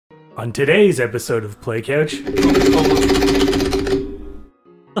On today's episode of PlayCouch...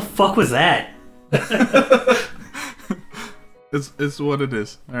 The fuck was that? It's what it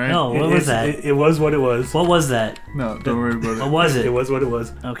is, alright? No, what was that? It was what it was. What was that? No, don't worry about it. What was it? It was what it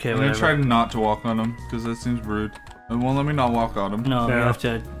was. Okay, I'm gonna try not to walk on him, because that seems rude. It won't let me not walk on him. No,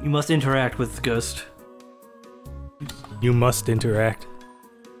 you must interact with the ghost. You must interact.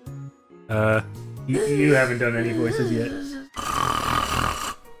 You haven't done any voices yet.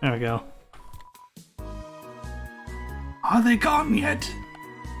 There we go. Are they gone yet?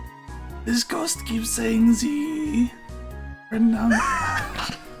 This ghost keeps saying Z.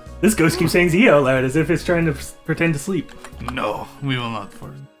 This ghost keeps saying Z out loud as if it's trying to pretend to sleep. No, we will not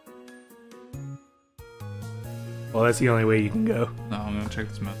force. Well, that's the only way you can go. No, I'm gonna check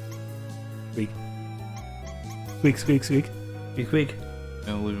this mouth. Squeak. Squeak, squeak, squeak. Squeak, squeak.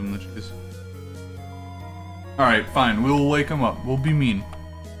 Gonna leave him the cheese. Alright, fine. We'll wake him up. We'll be mean.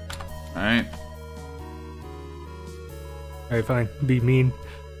 Alright. Alright, fine. Be mean.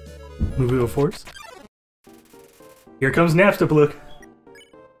 Move with force. Here comes Napstablook.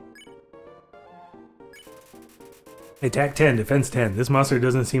 Attack 10, defense 10. This monster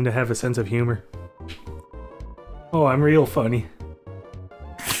doesn't seem to have a sense of humor. Oh, I'm real funny.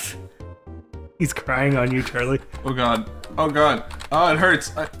 He's crying on you, Charlie. Oh god. Oh god. Oh, it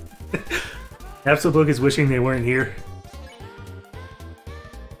hurts. Napstablook is wishing they weren't here.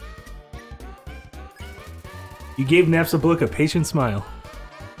 You gave Napstablook a patient smile.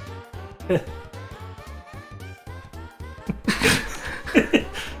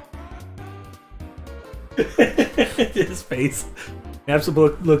 His face.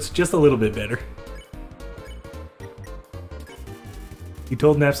 Napstablook looks just a little bit better. You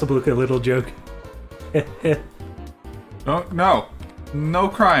told Napstablook a little joke. No. No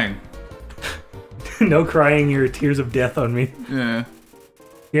crying. No crying your tears of death on me. Yeah.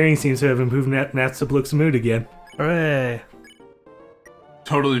 Hearing seems to have improved Napstablook's mood again. Hooray.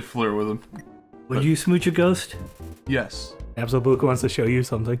 Totally flirt with him. Would you smooch a ghost? Yes. Napstablook wants to show you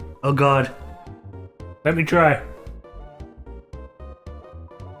something. Oh god. Let me try.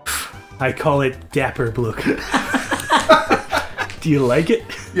 I call it Dapper Blook. Do you like it?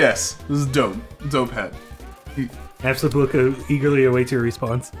 Yes. This is dope. Dope head. Napstablook eagerly awaits your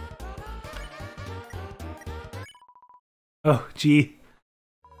response. Oh, gee.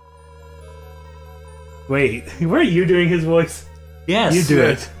 Wait, weren't you doing his voice? Yes. You do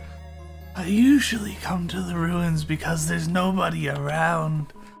it. I usually come to the ruins because there's nobody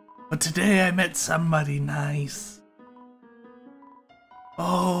around. But today I met somebody nice.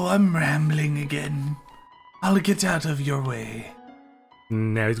 Oh, I'm rambling again. I'll get out of your way.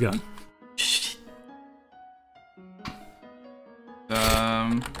 Now he's gone.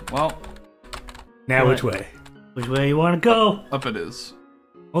 Well. Now which way? Which way you want to go? Up it is.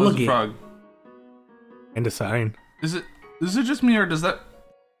 Oh, There's look a frog. And a sign. Is it just me or does that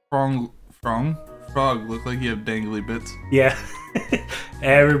frog look like you have dangly bits? Yeah.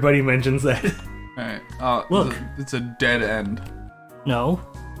 Everybody mentions that. Alright. Look. It's a dead end. No.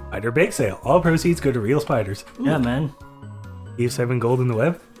 Spider bake sale. All proceeds go to real spiders. Ooh. Yeah, man. Leave 7 gold in the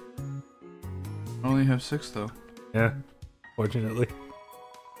web? I only have 6 though. Yeah. Fortunately.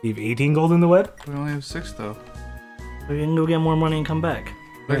 Leave 18 gold in the web? We only have 6 though. We can go get more money and come back.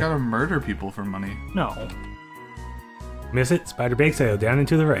 I gotta murder people for money. No. Miss it? Spider bake sale down and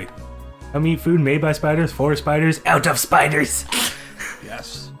to the right. Come eat food made by spiders, for spiders, out of spiders!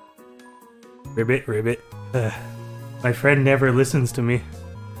 Yes. Ribbit, ribbit. My friend never listens to me.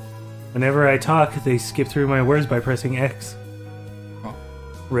 Whenever I talk, they skip through my words by pressing X. Oh.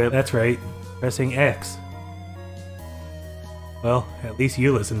 Rip. That's right. Pressing X. Well, at least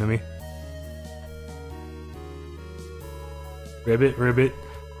you listen to me. Ribbit, ribbit.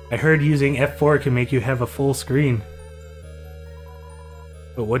 I heard using F4 can make you have a full screen.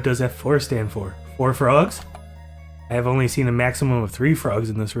 But what does F4 stand for? 4 frogs? I have only seen a maximum of 3 frogs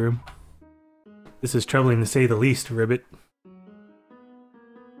in this room. This is troubling to say the least, Ribbit.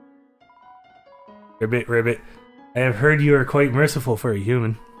 Ribbit, ribbit. I have heard you are quite merciful for a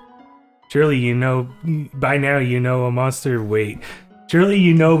human. Surely you know, by now you know a monster, Surely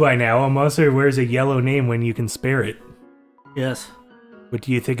you know by now a monster wears a yellow name when you can spare it. Yes. What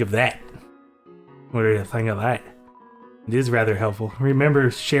do you think of that? What do you think of that? It is rather helpful.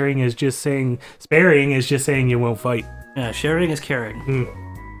 Remember, sparing is just saying you won't fight. Yeah, sharing is caring.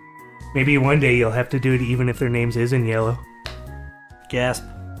 Maybe one day you'll have to do it even if their names isn't yellow. Gasp.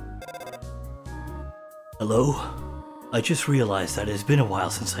 Hello? I just realized that it has been a while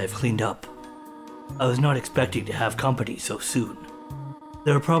since I have cleaned up. I was not expecting to have company so soon.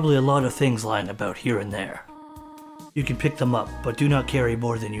 There are probably a lot of things lying about here and there. You can pick them up, but do not carry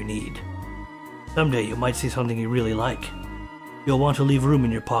more than you need. Someday you might see something you really like. You'll want to leave room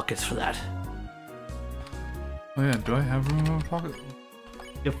in your pockets for that. Oh yeah, do I have room in my pocket?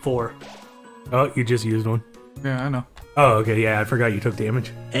 You have 4. Oh, you just used one. Yeah, I know. Oh, okay, yeah, I forgot you took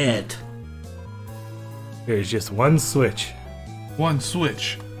damage. Ed. There's just one switch. One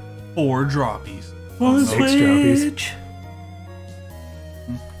switch. 4 droppies. One Six droppies. switch.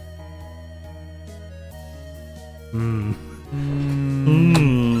 Mmm.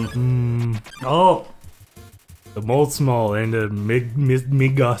 Oh. The mold small and a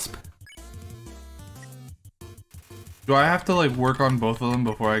mig gusp. Do I have to like work on both of them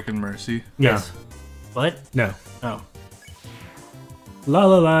before I can mercy? Yes. What? No. Oh. La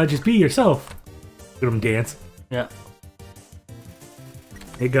la la, just be yourself. Let them dance. Yeah.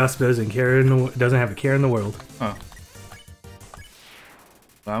 Mig gusp doesn't have a care in the world. Oh.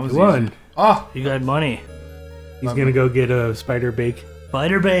 That was You won. easy. Oh! You got money. He's gonna go get a spider bake.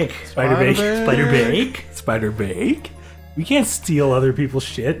 Spider bake. Spider bake. Spider bake. Spider bake? We can't steal other people's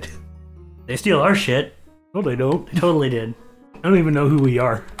shit. They steal our shit. No, they don't. They totally did. I don't even know who we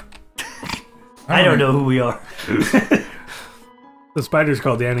are. I don't know who we are. The spiders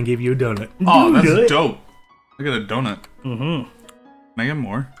called down and gave you a donut. Oh, Do that's it. dope. I got a donut. Mm-hmm. Can I get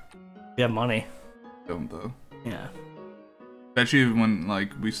more? You have money. Don't though. Yeah. Bet you when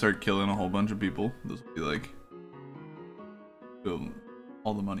like we start killing a whole bunch of people, this will be like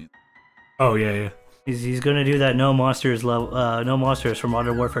all the money. Oh, yeah, yeah. He's gonna do that no monsters from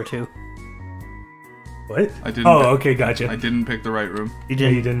Modern Warfare 2. What? I didn't. Oh, okay, gotcha. I didn't pick the right room. You No,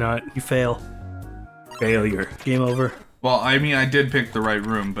 didn't. you did not. You fail. Failure. Game over. Well, I mean, I did pick the right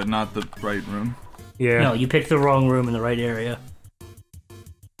room, but not the right room. Yeah. No, you picked the wrong room in the right area.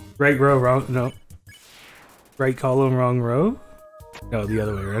 Right row, wrong. No. Right column, wrong row? No, the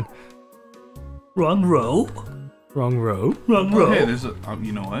other way around. Wrong row. Wrong row. Wrong Oh, row. hey, there's a.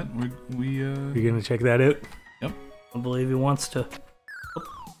 You know what? You're gonna check that out? Yep. I believe he wants to.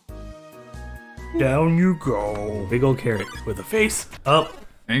 Down you go. Big old carrot with a face. Up.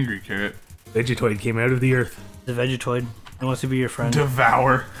 Angry carrot. Vegetoid came out of the earth. The Vegetoid. He wants to be your friend.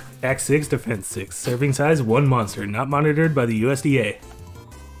 Devour. Attack 6, defense 6. Serving size 1 monster. Not monitored by the USDA.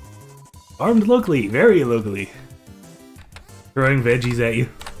 Farmed locally. Very locally. Throwing veggies at you.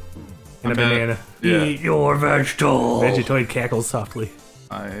 And a Okay. banana. Yeah. Eat your vegetable. Vegetoid cackles softly.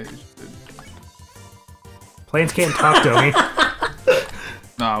 I. Plants can't talk, dummy.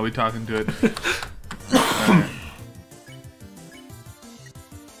 Nah, we talking to it. Alright.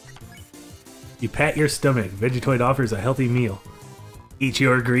 You pat your stomach. Vegetoid offers a healthy meal. Eat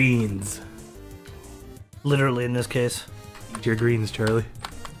your greens. Literally in this case. Eat your greens, Charlie.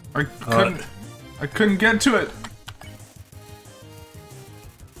 I couldn't get to it.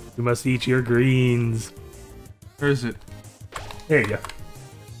 You must eat your greens. Where is it? There you go.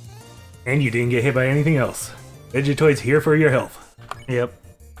 And you didn't get hit by anything else. Vegetoid's here for your health. Yep.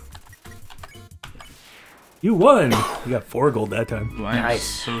 You won! You got 4 gold that time. Ooh, I am Nice.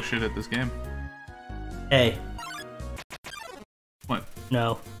 so shit at this game. Hey. What?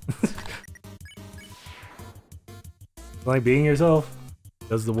 No. Like being yourself?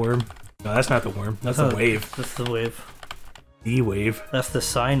 Does the worm? No, that's not the worm. That's the wave. That's the wave. The wave. That's the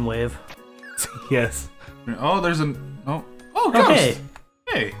sine wave. Yes. Oh, there's an. Oh, ghost. Okay.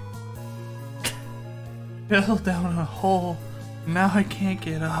 Hey. Fell down a hole. Now I can't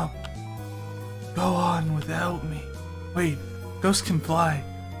get up. Go on without me. Wait, ghosts can fly,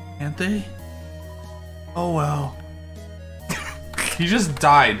 can't they? Oh well. He just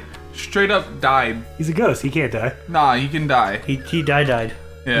died. Straight up died. He's a ghost. He can't die. Nah, he can die. He died.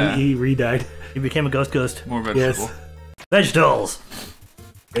 Yeah. He re-died. He became a ghost. More vegetable. Yes. Vegetables.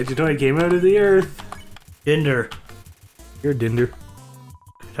 Vegetoid came out of the earth. Dinder. You're a dinder.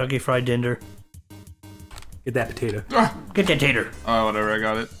 Kentucky Fried Dinder. Get that potato. Ah! Get that tater. Oh, whatever. I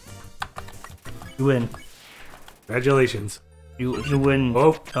got it. You win. Congratulations. You win.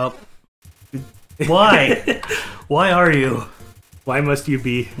 Oh. Up. Why? Why are you? Why must you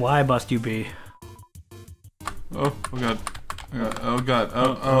be? Why must you be? Oh god. Oh god.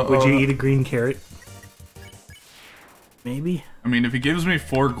 Oh. Would you eat a green carrot? Maybe. I mean, if he gives me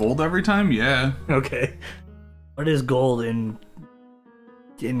 4 gold every time, yeah. Okay. What is gold in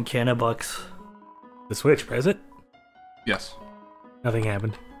Cannabucks? The switch, press it. Yes. Nothing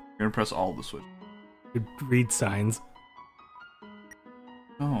happened. You're gonna press all the switch. You read signs.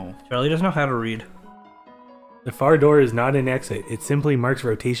 Oh. Charlie doesn't know how to read. The far door is not an exit. It simply marks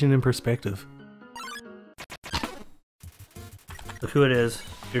rotation and perspective. Look who it is.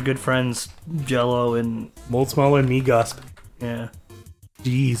 Your good friends Jello and Mold small and me gusp. yeah,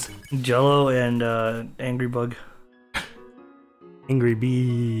 Jeez. Jello and Angry Bug. Angry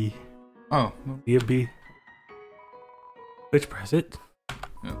bee. Oh. Be a bee. Switch, press it.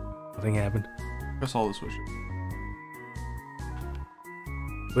 Yeah. Nothing happened. Press all the switches.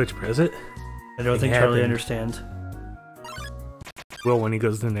 Switch, press it. I don't It think Charlie happened. understands. Well, when he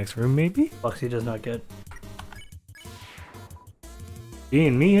goes to the next room, maybe? Foxy does not get.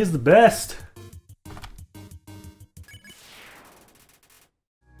 Being me is the best.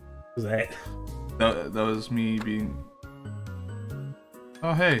 What's that? That was me being...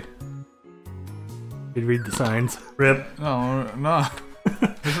 Oh, hey. Did read the signs. Rip. No.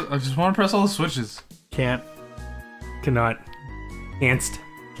 I just want to press all the switches. Can't. Cannot. Canst.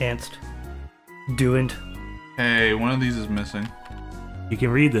 Can't. Doing. Hey, one of these is missing. You can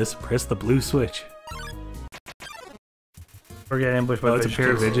read this. Press the blue switch. We're getting ambushed by Oh, it's a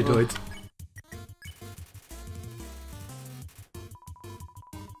pair of vegetables. Vegetoids.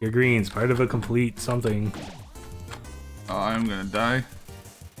 Your green's part of a complete something. Oh, I'm gonna die.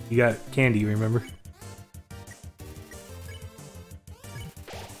 You got candy, remember?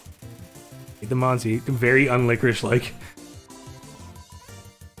 Eat the Monty. Very unlicorice-like.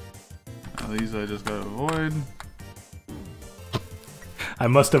 These I just gotta avoid. I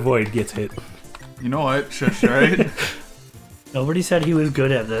must avoid gets hit. You know what? Shush, right? Nobody said he was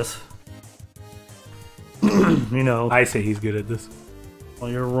good at this. You know. I say he's good at this. Well,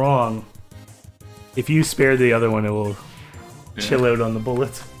 you're wrong. If you spare the other one, it will Yeah. chill out on the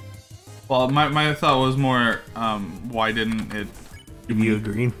bullets. Well, my thought was more, why didn't it Give you a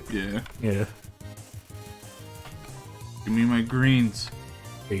green. Yeah. Yeah. Give me my greens.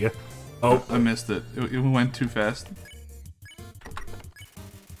 There you go. Oh, I missed it. It went too fast.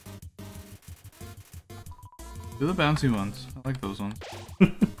 Do the bouncy ones. I like those ones.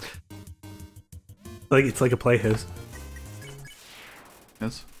 like it's like a playhouse.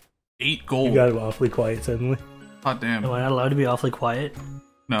 Yes. 8 gold. You got it awfully quiet suddenly. Hot damn. Am I not allowed to be awfully quiet?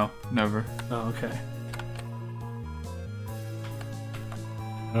 No, never. Oh, okay.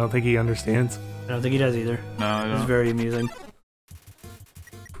 I don't think he understands. I don't think he does either. No, I It's don't. very amusing.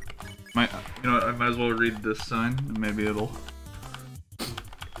 You know what? I might as well read this sign, and maybe it'll.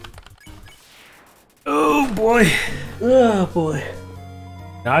 Oh boy. Oh boy.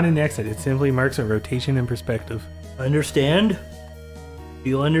 Not an exit. It simply marks a rotation in perspective. Understand? Do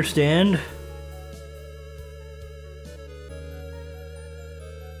you understand?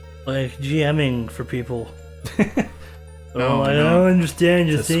 Like GMing for people. No, I no. don't understand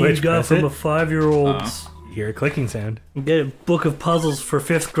your It's a thing you switch, got press from it. a 5-year-old. You hear a clicking sound. You get a book of puzzles for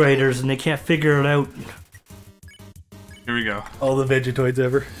 5th graders and they can't figure it out. Here we go. All the Vegetoids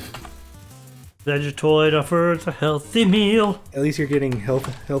ever. Vegetoid offers a healthy meal. At least you're getting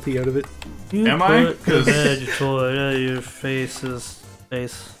healthy out of it. You Am I? put the 'Cause- Vegetoid out of your face's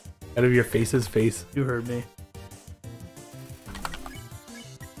face. Out of your face's face. You heard me.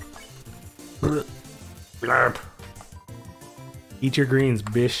 Blarp. Eat your greens,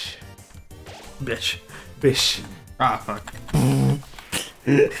 bish. Bitch. Bish. Ah, fuck.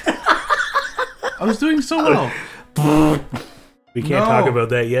 I was doing so well. We can't No. talk about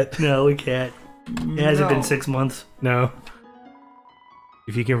that yet. No, we can't. It hasn't No. been 6 months. No.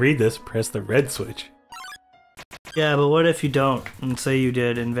 If you can read this, press the red switch. Yeah, but what if you don't? And say you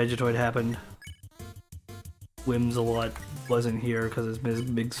did and Vegetoid happened. Whimsalot wasn't here because it's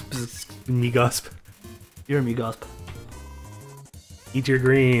big. Megosp. You're me, Gosp. Eat your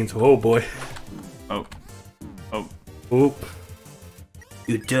greens. Oh boy. Oh. Oh. Oh.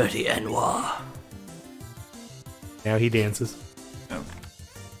 You dirty Anwar. Now he dances. No.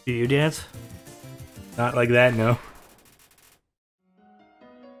 Do you dance? Not like that, no.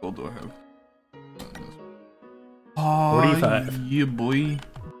 Gold do I have? 45. Yeah, boy.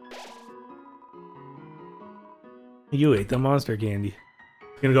 You ate the monster candy.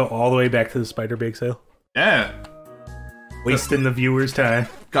 Gonna go all the way back to the spider bake sale. Yeah. Wasting the viewers' time.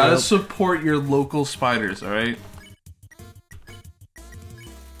 Gotta Yep. support your local spiders, alright?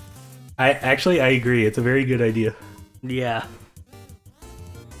 I agree. It's a very good idea. Yeah.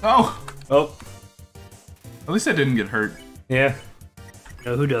 Oh! Oh, At least I didn't get hurt. yeah.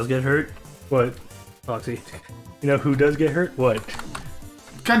 You know who does get hurt? What? Foxy. You know who does get hurt? What?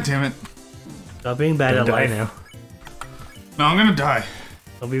 God damn it. Stop being bad Gonna at die life. now. No, I'm gonna die.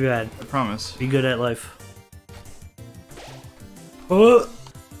 Don't be bad. I promise. Be good at life. Oh,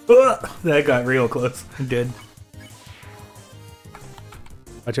 oh, that got real close. You did.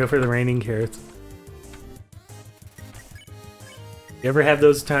 Watch out for the raining carrots. You ever have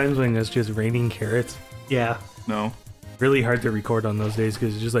those times when it's just raining carrots? Yeah. No. Really hard to record on those days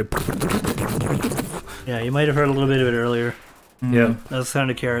because it's just like. Yeah, you might have heard a little bit of it earlier. Yeah. That's the sound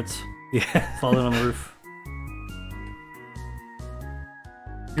of carrots Yeah. falling on the roof.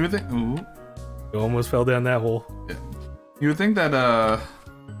 You would think. Ooh. You almost fell down that hole. Yeah. You would think that.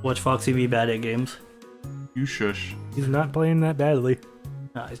 Watch Foxy be bad at games. You shush. He's not playing that badly.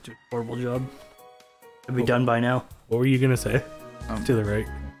 Nah, he's doing a horrible job. Should be done by now. What were you gonna say? To the right.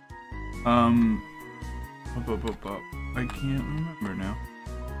 I can't remember now.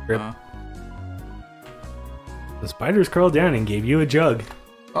 Rip. The spiders crawled down and gave you a jug.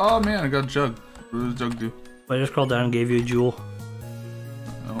 Oh man, I got a jug. What does a jug do? I just crawled down and gave you a jewel.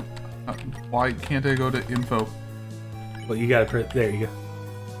 No. Why can't I go to info? Well, you gotta put. There you go.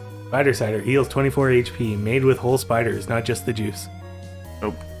 Spider cider heals 24 HP, made with whole spiders, not just the juice.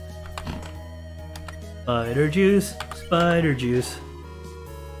 Nope. Spider juice, spider juice.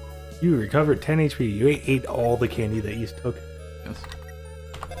 You recovered 10 HP. You ate all the candy that you took. Yes.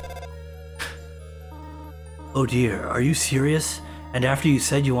 Oh dear, are you serious? And after you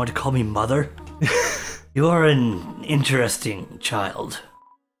said you want to call me mother? You are an interesting child.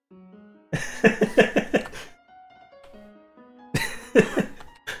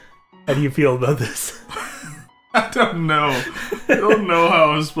 How do you feel about this? I don't know. I don't know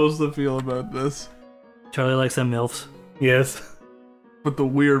how I'm supposed to feel about this. Charlie likes them MILFs. Yes. But the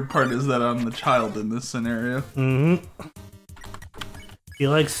weird part is that I'm the child in this scenario. Mm-hmm. He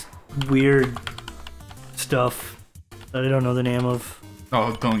likes weird stuff that I don't know the name of.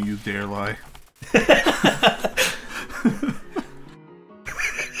 Oh, don't you dare lie.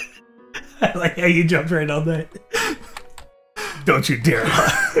 I like how you jumped right on that. Don't you dare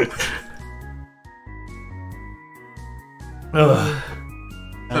lie. Ugh.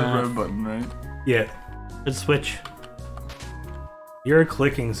 That red button, right? Yeah. Let's switch. You're a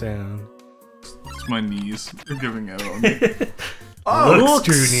clicking sound. It's my knees. They're giving out on me. Looks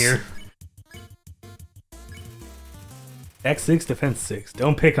drew near. X6 defense 6.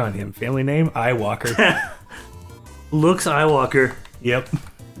 Don't pick on him. Family name Eyewalker. Looks Eyewalker. Yep.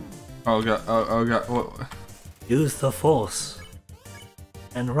 Oh god. Oh god. What? Use the force.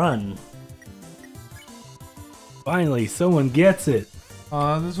 And run. Finally, someone gets it.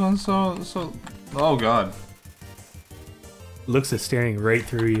 This one's so. Oh god. Looks is staring right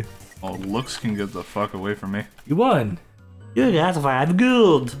through you. Oh, looks can get the fuck away from me. You won. You got 5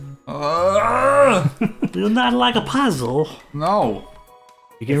 gold. You're not like a puzzle. No.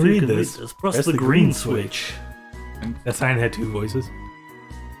 You can If read this. Press the green switch. That sign had 2 voices.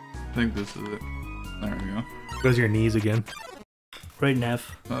 I think this is it. There we go. Goes your knees again. Right,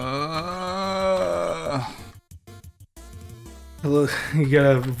 Neff. Hello. You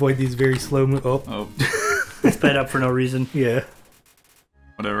gotta avoid these very slow Oh. Oh. Sped up for no reason. Yeah.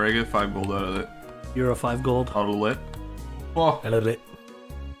 Whatever, I get 5 gold out of it. You're a 5 gold. Auto lit. Oh. I love it.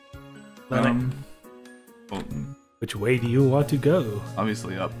 Well, Which way do you want to go?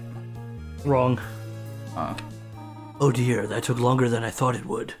 obviously up. Wrong. Oh Oh dear, that took longer than I thought it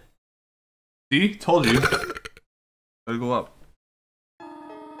would. See? Told you. Gotta go up.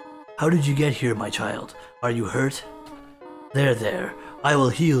 How did you get here, my child? Are you hurt? There. I will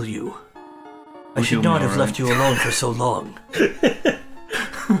heal you. I should not have left you alone for so long.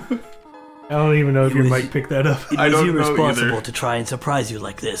 I don't even know if your mic picked that up. It I was don't know irresponsible either. to try and surprise you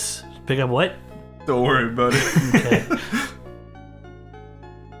like this. Pick up what? Don't worry about it.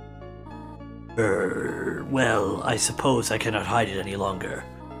 Okay. Well, I suppose I cannot hide it any longer.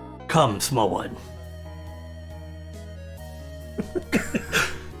 Come, small one.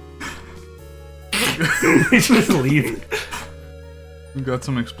 Just leave. We've got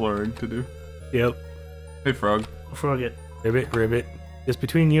some exploring to do. Yep. Hey, frog. Frog it. Ribbit. Just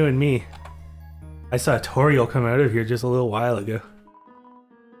between you and me. I saw Toriel come out of here just a little while ago.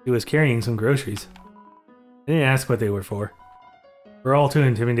 He was carrying some groceries. I didn't ask what they were for. We're all too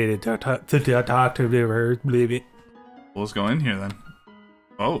intimidated to talk to her. Baby. Well, let's go in here then.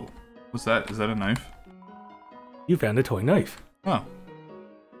 Oh. What's that? Is that a knife? You found a toy knife. Oh.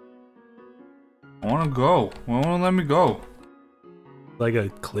 I wanna go. Why won't let me go? Like a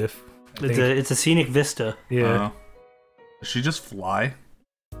cliff. I think. It's a scenic vista. Yeah. Does she just fly?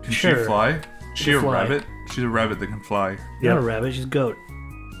 Can Sure. she fly? Is she a fly. rabbit? She's a rabbit that can fly. You're not Yep. a rabbit, she's a goat.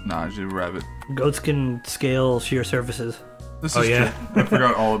 Nah, she's a rabbit. Goats can scale sheer surfaces. This Oh, is yeah. true. I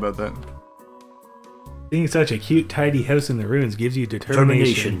forgot all about that. Seeing such a cute, tidy house in the ruins gives you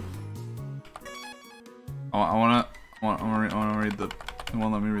determination. I wanna read the. It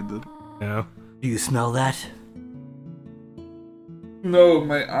won't let me read the. No. Do you smell that? No,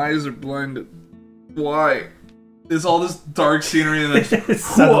 my eyes are blinded. Why? There's all this dark scenery and then.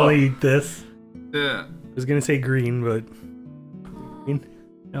 Suddenly this. Yeah. I was gonna say green, but green.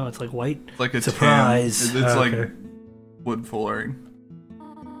 No, it's like white. It's like a Surprise. Tan. It's like Okay. wood flooring.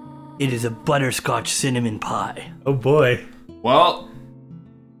 It is a butterscotch cinnamon pie. Oh boy. Well,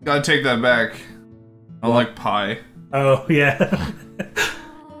 Gotta take that back. I like pie. Oh, yeah.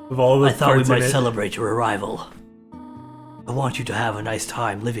 Of all the I thought we parts in might it. celebrate your arrival. I want you to have a nice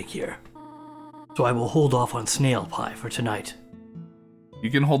time living here. So I will hold off on snail pie for tonight. You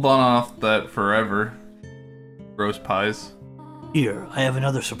can hold on off that forever. Gross pies. Here, I have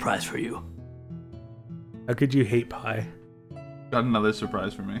another surprise for you. How could you hate pie? Got another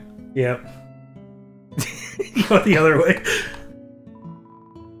surprise for me. Yep. You went the other way.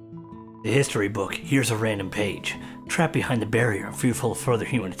 The history book, here's a random page. Trapped behind the barrier and fearful of further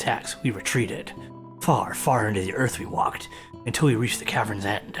human attacks, we retreated. Far, far into the earth we walked, until we reached the cavern's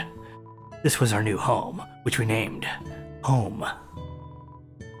end. This was our new home, which we named Home.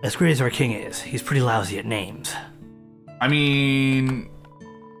 As great as our king is, he's pretty lousy at names. I mean...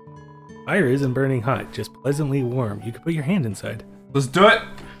 Fire isn't burning hot, just pleasantly warm. You could put your hand inside. Let's do it!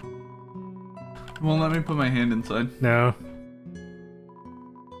 Won't let me put my hand inside. No.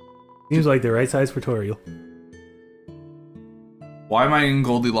 Seems like the right size for Toriel. Why am I in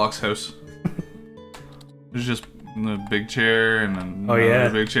Goldilocks' house? There's just a big chair, and then another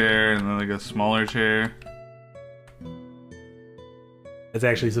big chair, and then like a smaller chair. That's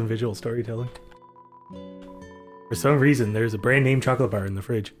actually some visual storytelling. For some reason, there's a brand name chocolate bar in the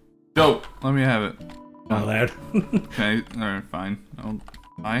fridge. Dope! Let me have it. Not allowed. Okay, alright, fine.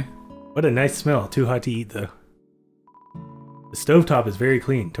 Bye. What a nice smell. Too hot to eat, though. The stovetop is very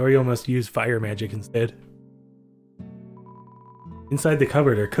clean. Toriel must use fire magic instead. Inside the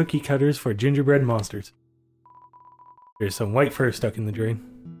cupboard are cookie cutters for gingerbread monsters. There's some white fur stuck in the drain.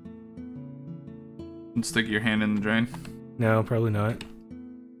 And stick your hand in the drain. No, probably not.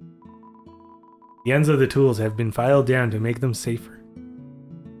 The ends of the tools have been filed down to make them safer.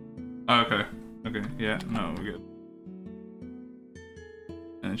 Oh, okay. Okay, yeah, no, we're good.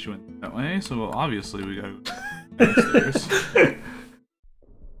 And she went that way, so obviously we gotta go downstairs.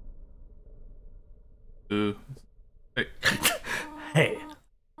 Ooh. Hey. Hey,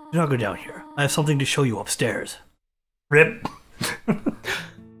 do not go down here. I have something to show you upstairs. Rip.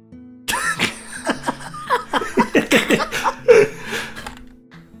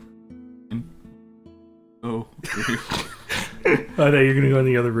 Oh. I thought you were gonna go in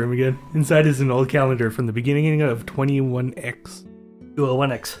the other room again. Inside is an old calendar from the beginning of 21X.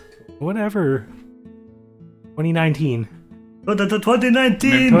 201X. Whatever. 2019.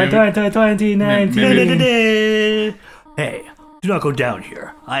 2019! 2019. Hey, do not go down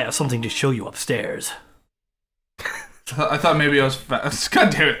here. I have something to show you upstairs. I thought maybe I was fast.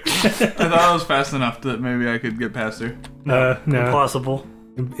 God damn it. I thought I was fast enough that maybe I could get past her. No. Impossible.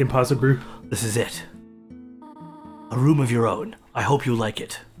 Impossible. This is it. A room of your own. I hope you like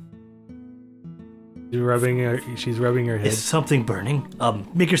it. She's rubbing her head. Is something burning?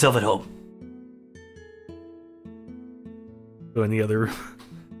 Make yourself at home. Go in the other room.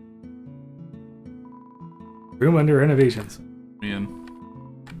 Room under renovations. Man.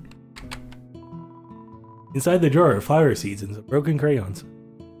 Inside the drawer are flower seeds and some broken crayons.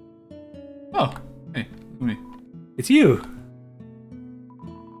 Oh, hey, me. It's you!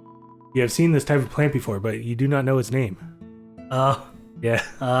 You have seen this type of plant before, but you do not know its name. Yeah.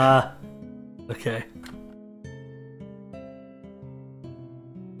 Okay.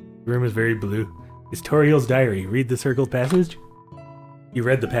 The room is very blue. It's Toriel's diary. Read the circled passage? You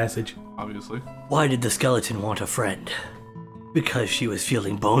read the passage. Obviously. Why did the skeleton want a friend? Because she was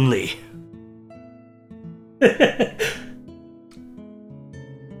feeling bonely.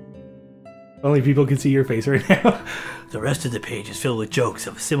 Only people can see your face right now. The rest of the page is filled with jokes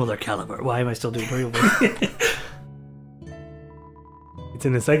of a similar caliber. Why am I still doing Toriel voice? It's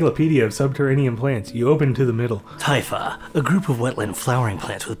an encyclopedia of subterranean plants. You open to the middle. Typha, a group of wetland flowering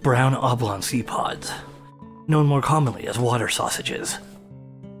plants with brown oblong seed pods, known more commonly as water sausages.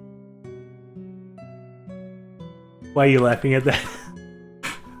 Why are you laughing at that?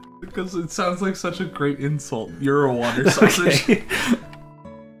 Because it sounds like such a great insult. You're a water sausage. Okay.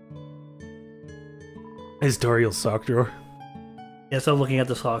 Is Toriel's sock drawer? Yes, I'm looking at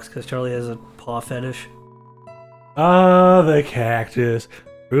the socks because Charlie has a paw fetish. Ah, the cactus.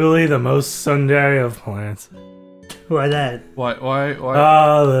 Really the most sundry of plants. Why that? Why?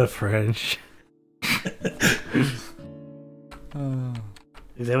 Ah, the French.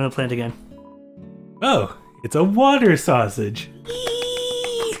 Examine the plant again. Oh, it's a water sausage.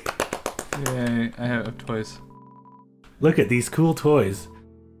 Yay, I have toys. Look at these cool toys.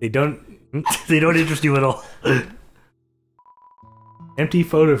 They don't... They don't interest you at all. Empty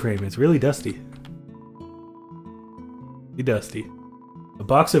photo frame. It's really dusty. Dusty. A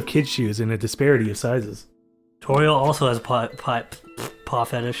box of kids' shoes in a disparity of sizes. Toriel also has a paw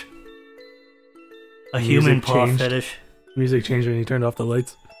fetish. A human paw fetish. Music changed when you turned off the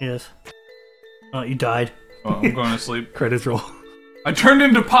lights. Yes. Oh, you died. Oh, I'm going to sleep. Credits roll. I turned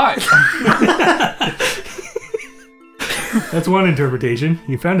into pie. That's one interpretation.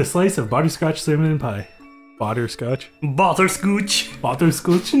 You found a slice of butterscotch cinnamon pie. Butterscotch? Butterscooch.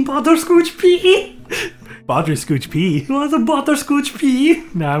 Butterscotch? Butterscooch pea. Butterscotch pea? You want a butterscotch pea?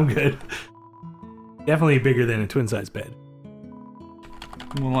 Nah, I'm good. Definitely bigger than a twin-size bed.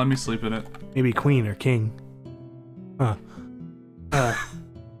 Well, let me sleep in it. Maybe queen or king. Huh.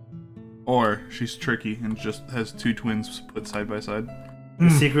 Or she's tricky and just has two twins put side by side.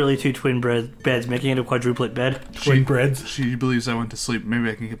 Secretly two twin beds, making it a quadruplet bed. Twin breads. She believes I went to sleep.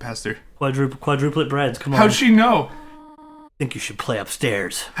 Maybe I can get past her. Quadruplet breads, come on. How'd she know? I think you should play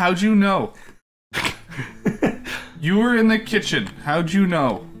upstairs. How'd you know? You were in the kitchen. How'd you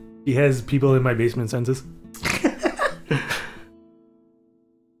know? He has people in my basement senses.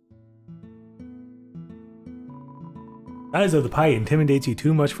 Size of the pie intimidates you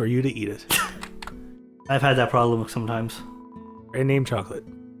too much for you to eat it. I've had that problem sometimes. Brand name chocolate.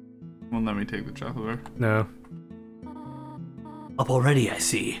 Won't let me take the chocolate bar. No. Up already, I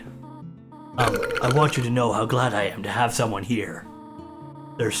see. I want you to know how glad I am to have someone here.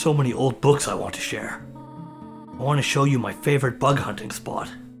 There's so many old books I want to share. I want to show you my favorite bug hunting spot.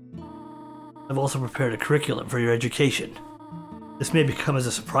 I've also prepared a curriculum for your education. This may come as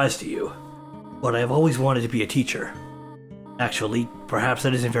a surprise to you, but I have always wanted to be a teacher. Actually, perhaps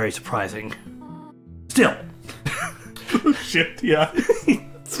that isn't very surprising. Still. Shit, yeah.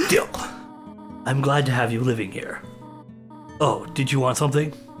 Still. I'm glad to have you living here. Oh, did you want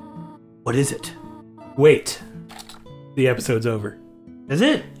something? What is it? Wait. The episode's over. Is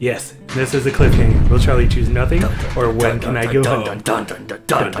it? Yes, this is a cliffhanger. Will Charlie choose nothing, or when can I go home?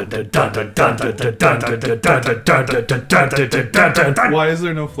 Why is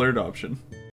there no flirt option?